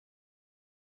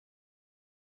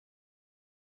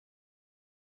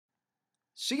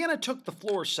Siena took the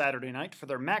floor Saturday night for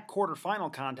their MAAC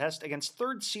quarterfinal contest against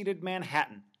third-seeded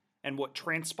Manhattan, and what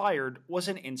transpired was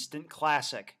an instant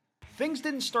classic. Things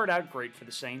didn't start out great for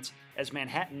the Saints, as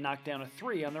Manhattan knocked down a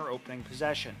three on their opening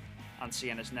possession. On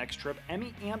Siena's next trip,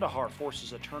 Emi Andahar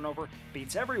forces a turnover,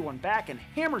 beats everyone back, and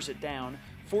hammers it down,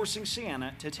 forcing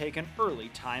Siena to take an early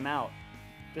timeout.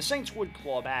 The Saints would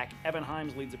claw back. Evan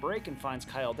Himes leads a break and finds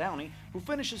Kyle Downey, who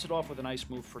finishes it off with a nice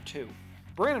move for two.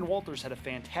 Brandon Walters had a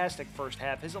fantastic first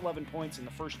half. His 11 points in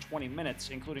the first 20 minutes,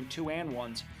 including 2 and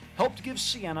 1s, helped give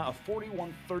Siena a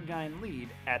 41-39 lead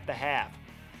at the half.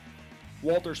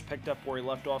 Walters picked up where he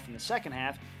left off in the second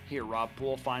half. Here, Rob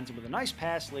Poole finds him with a nice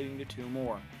pass, leading to 2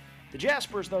 more. The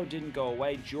Jaspers, though, didn't go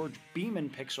away. George Beeman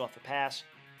picks off a pass.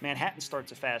 Manhattan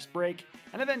starts a fast break,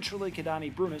 and eventually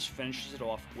Kadani Brunis finishes it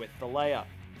off with the layup.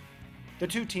 The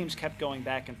two teams kept going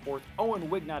back and forth. Owen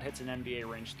Wignott hits an NBA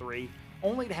range 3,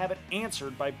 only to have it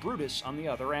answered by Brutus on the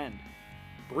other end.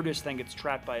 Brutus then gets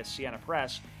trapped by a Siena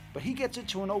press, but he gets it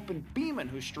to an open Beeman,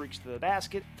 who streaks to the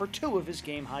basket for 2 of his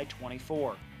game-high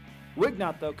 24.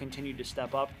 Wignott, though, continued to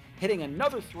step up, hitting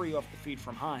another 3 off the feed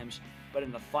from Himes, but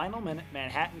in the final minute,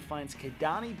 Manhattan finds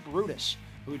Kadani Brutus,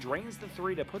 who drains the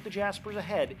 3 to put the Jaspers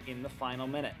ahead in the final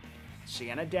minute.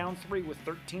 Siena down 3 with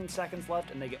 13 seconds left,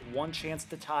 and they get one chance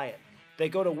to tie it. They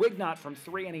go to Wignott from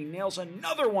 3, and he nails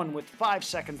another one with 5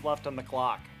 seconds left on the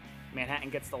clock.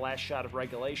 Manhattan gets the last shot of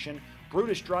regulation.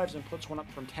 Brutus drives and puts one up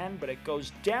from 10, but it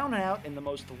goes down and out in the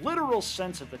most literal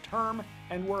sense of the term,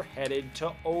 and we're headed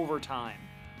to overtime.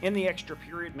 In the extra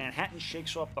period, Manhattan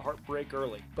shakes off the heartbreak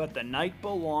early, but the night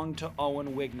belonged to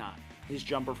Owen Wignott. His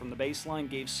jumper from the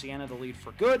baseline gave Siena the lead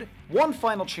for good. One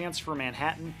final chance for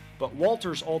Manhattan, but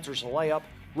Walters alters a layup.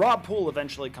 Rob Poole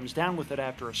eventually comes down with it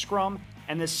after a scrum,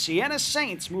 and the Siena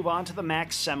Saints move on to the MAAC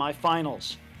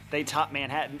semifinals. They top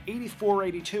Manhattan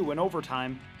 84-82 in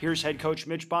overtime. Here's head coach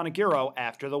Mitch Bonagiro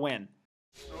after the win.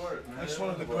 That's one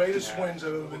of the greatest wins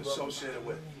I've ever been associated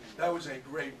with. That was a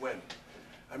great win.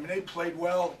 I mean, they played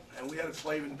well, and we had to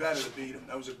play even better to beat them.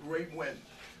 That was a great win.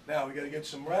 Now, we got to get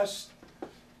some rest.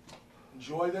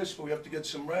 Enjoy this, but we have to get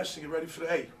some rest and get ready for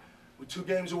the 8. We're 2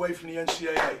 games away from the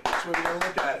NCAA. That's where we're going to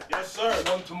look at it. Yes, sir.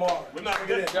 1 tomorrow. We're not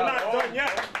done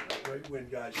yet. Great win,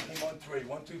 guys. Team on 3.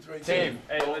 1, 2, 3. Team.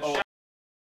 Hey, let's